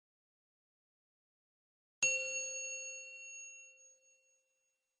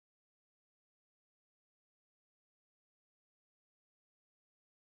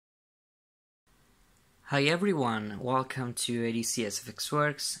Hi everyone, welcome to ADCSFX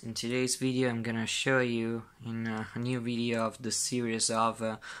Works. In today's video I'm gonna show you in a new video of the series of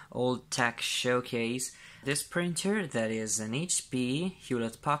Old Tech Showcase this printer that is an HP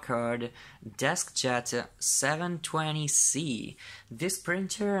Hewlett-Packard DeskJet 720C. This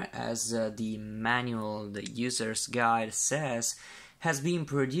printer, as the manual, the user's guide says, has been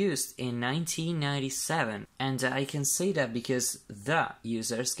produced in 1997, and I can say that because the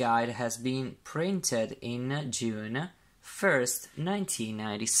user's guide has been printed in June 1st,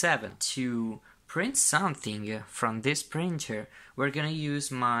 1997. To print something from this printer, we're gonna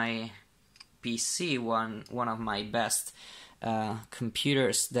use my PC, one of my best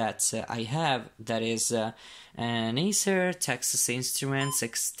computers that I have, that is an Acer Texas Instruments-Acer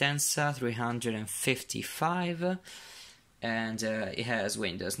Extensa 355. And it has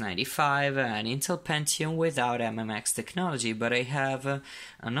Windows 95, an Intel Pentium without MMX technology, but I have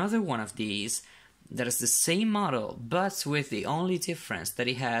another one of these that is the same model, but with the only difference that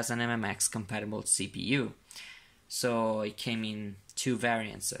it has an MMX compatible CPU. So it came in two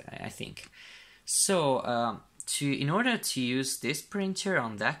variants, I think. So in order to use this printer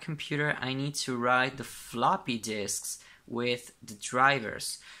on that computer, I need to write the floppy disks with the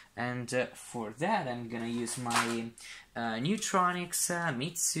drivers. And for that, I'm gonna use my Neutronics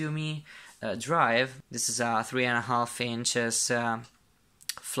Mitsumi drive. This is a 3.5 inches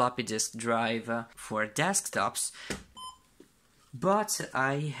floppy disk drive for desktops. But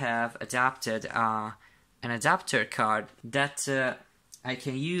I have adapted an adapter card that I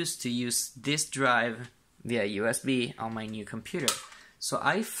can use to use this drive via USB on my new computer. So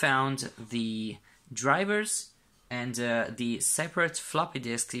I found the drivers and the separate floppy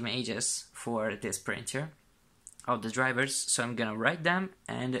disk images for this printer of the drivers, so I'm gonna write them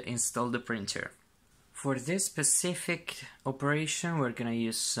and install the printer. For this specific operation, we're gonna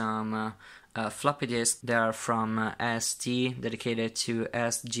use some floppy disks that are from ST, dedicated to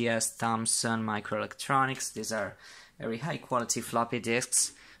SGS Thomson Microelectronics. These are very high quality floppy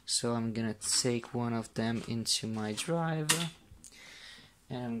disks, so I'm gonna take one of them into my drive.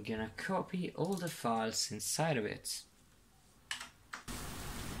 And I'm gonna copy all the files inside of it.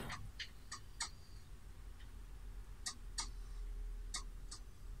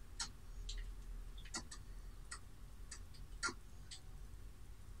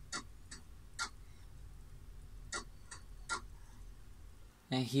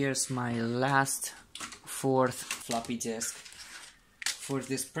 And here's my last fourth floppy disk for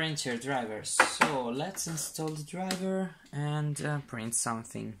this printer driver. So let's install the driver and print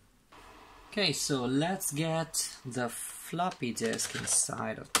something. Okay, so let's get the floppy disk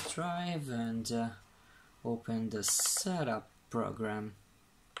inside of the drive and open the setup program.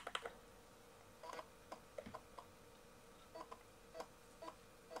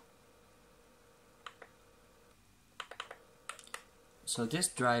 So this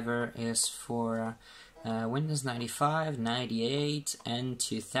driver is for Windows 95, 98 and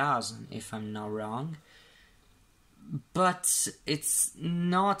 2000, if I'm not wrong. But it's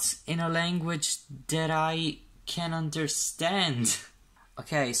not in a language that I can understand.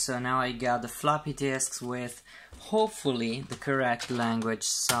 Okay, so now I got the floppy disks with hopefully the correct language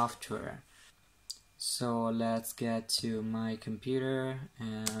software. So let's get to my computer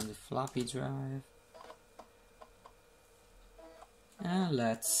and the floppy drive. And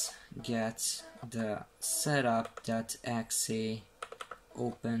let's get the setup.exe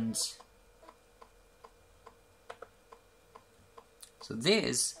opened. So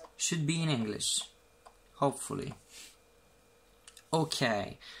this should be in English, hopefully.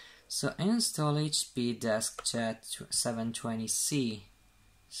 Okay, so install HP DeskJet 720C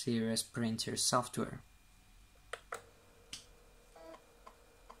series printer software.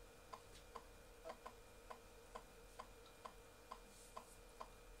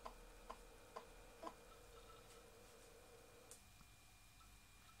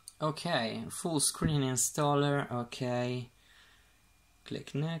 Okay, full screen installer, okay.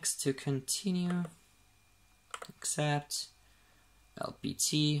 Click next to continue, accept,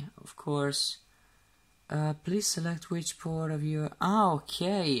 LPT, of course. Please select which port of your...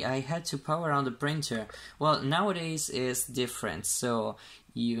 okay, I had to power on the printer. Well, nowadays is different, so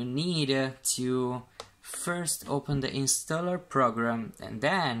you need to first open the installer program, and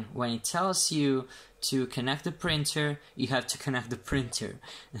then when it tells you to connect the printer, you have to connect the printer,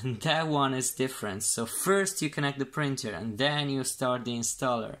 and that one is different. So first you connect the printer and then you start the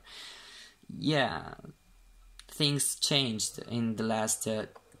installer. Yeah, things changed in the last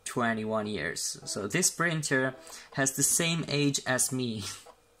 21 years. So this printer has the same age as me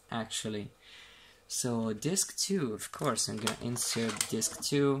actually. So disk 2, of course, I'm gonna insert disk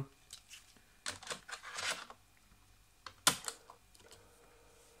 2.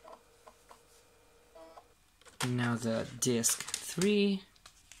 Now the disk 3.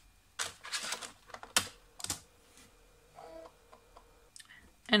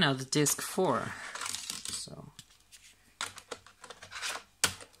 And now the disk 4. So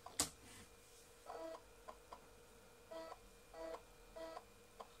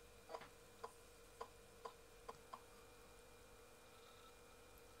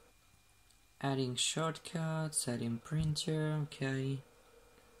adding shortcuts, adding printer, okay.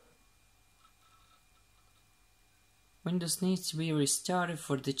 Windows needs to be restarted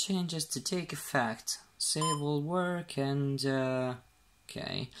for the changes to take effect. Save will work and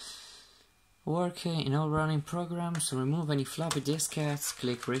okay. Work in all running programs. Remove any floppy disks.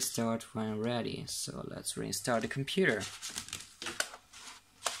 Click restart when ready. So let's restart the computer.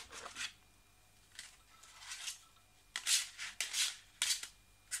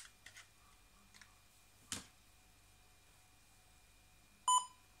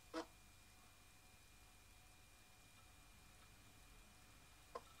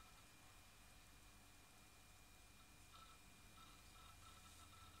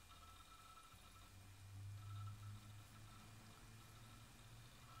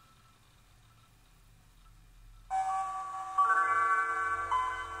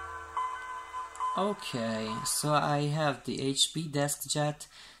 Okay, so I have the HP DeskJet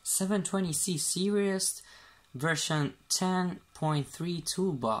 720C series version 10.3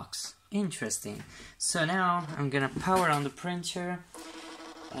 toolbox. Interesting. So now I'm gonna power on the printer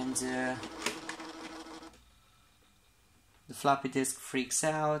and the floppy disk freaks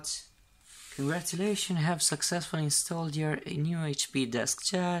out. Congratulations, you have successfully installed your new HP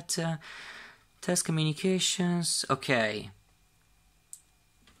DeskJet. Test communications. Okay.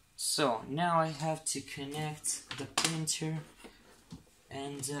 So now I have to connect the printer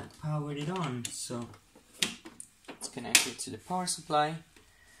and power it on. So it's connected to the power supply.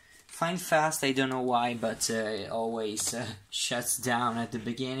 Fine fast, I don't know why, but it always shuts down at the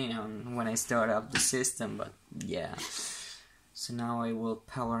beginning when I start up the system, but yeah. So now I will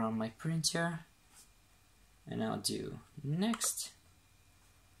power on my printer and I'll do next.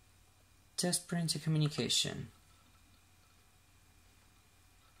 Test printer communication.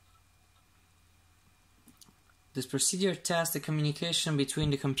 This procedure tests the communication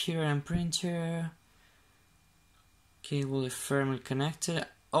between the computer and printer. Cable is firmly connected.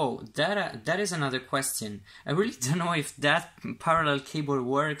 Oh, that is another question. I really don't know if that parallel cable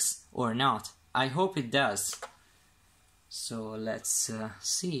works or not. I hope it does. So let's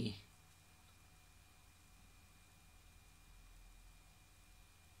see.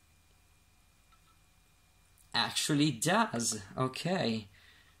 Actually it does. Okay.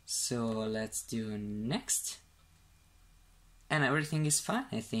 So let's do next. And everything is fine,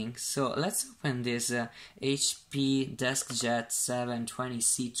 I think. So let's open this HP DeskJet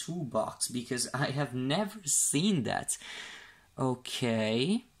 720C toolbox, because I have never seen that.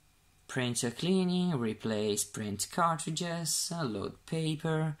 Okay. Printer cleaning, replace print cartridges, load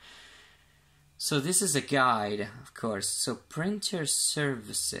paper. So this is a guide, of course. So printer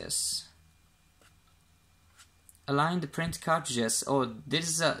services. Align the print cartridges. Oh,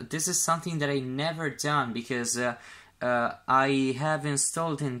 this is something that I never done, because I have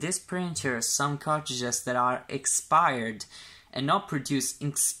installed in this printer some cartridges that are expired and not produced,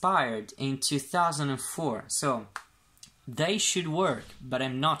 expired in 2004. So they should work, but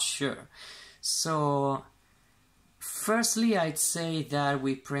I'm not sure. So firstly, I'd say that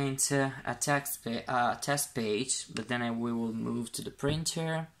we print a test page, but then we will move to the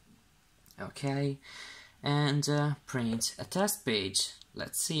printer. Okay, and print a test page.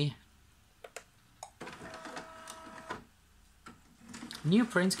 Let's see. New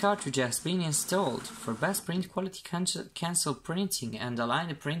print cartridge has been installed. For best print quality, cancel printing and align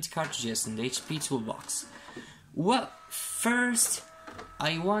the print cartridges in the HP toolbox. Well, first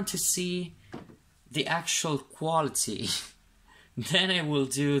I want to see the actual quality. Then I will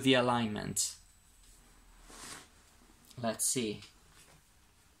do the alignment. Let's see.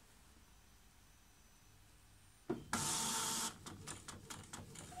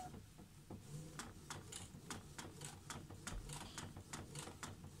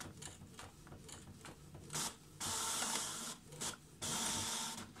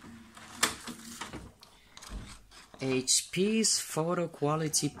 HP's photo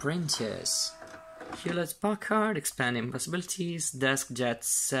quality printers. Hewlett-Packard, expanding possibilities. DeskJet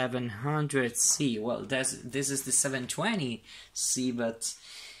 720C. Well, this is the 720C, but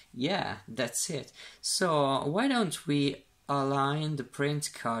yeah, that's it. So why don't we align the print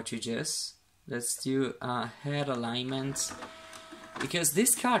cartridges? Let's do a head alignment. Because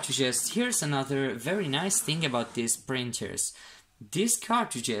these cartridges, here's another very nice thing about these printers. these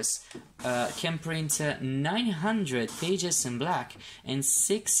cartridges can print 900 pages in black and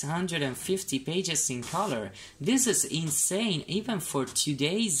 650 pages in color. This is insane even for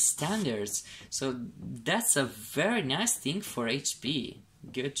today's standards. So that's a very nice thing for HP.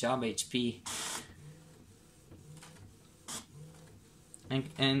 Good job, HP.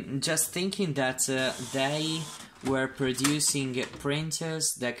 And just thinking that they were producing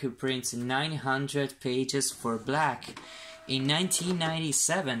printers that could print 900 pages for black in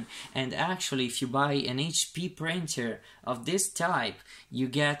 1997, and actually if you buy an HP printer of this type, you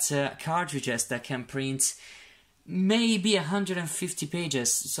get cartridges that can print maybe 150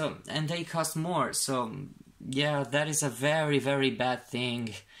 pages, so, and they cost more, so yeah, that is a very, very bad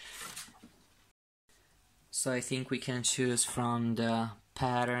thing. So I think we can choose from the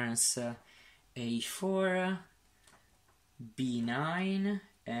patterns A4, B9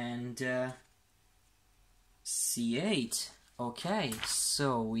 and C8. Okay,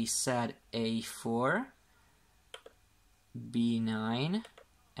 so we said A4, B9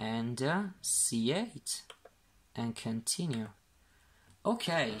 and C8 and continue.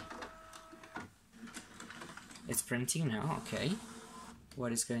 Okay, it's printing now. Okay,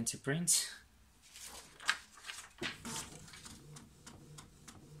 what is going to print?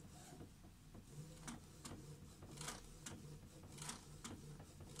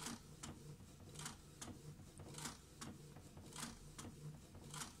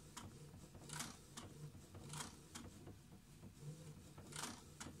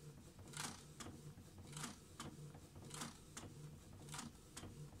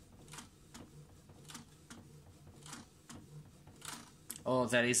 Oh,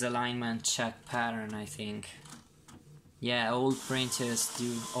 that is alignment check pattern, I think. Yeah, old printers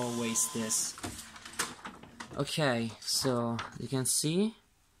do always this. Okay, so you can see,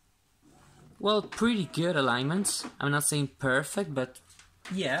 well, pretty good alignment. I'm not saying perfect, but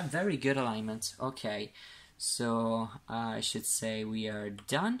yeah, very good alignment. Okay, so I should say we are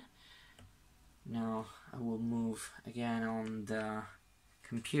done. Now I will move again on the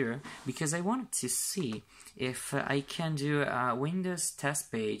computer because I wanted to see if I can do a Windows test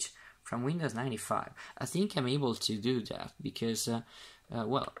page from Windows 95. I think I'm able to do that because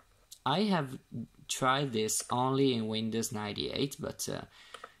well, I have tried this only in Windows 98, but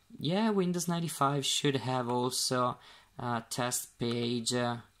yeah, Windows 95 should have also a test page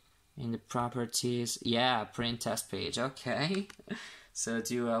in the properties. Yeah, print test page. Okay, so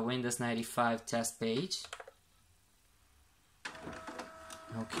do a Windows 95 test page.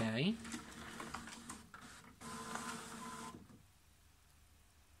 Okay.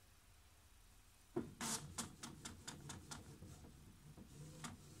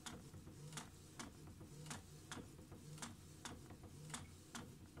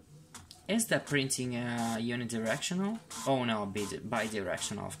 Is that printing unidirectional? Oh no,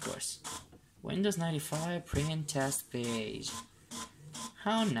 bidirectional, of course. Windows 95 print test page.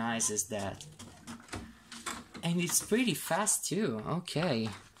 How nice is that? And it's pretty fast too. Okay,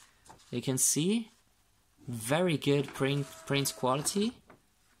 you can see very good print quality,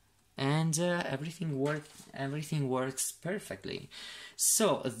 and everything works perfectly.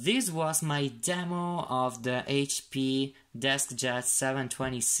 So this was my demo of the HP DeskJet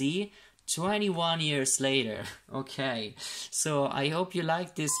 720C 21 years later. Okay, so I hope you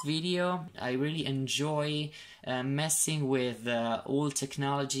liked this video. I really enjoy messing with old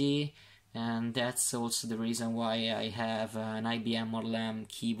technology, and that's also the reason why I have an IBM Model M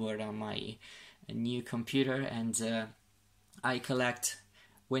keyboard on my new computer, and I collect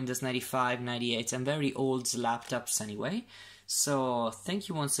Windows 95, 98 and very old laptops anyway. So thank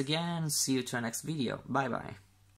you once again, see you to our next video, bye bye.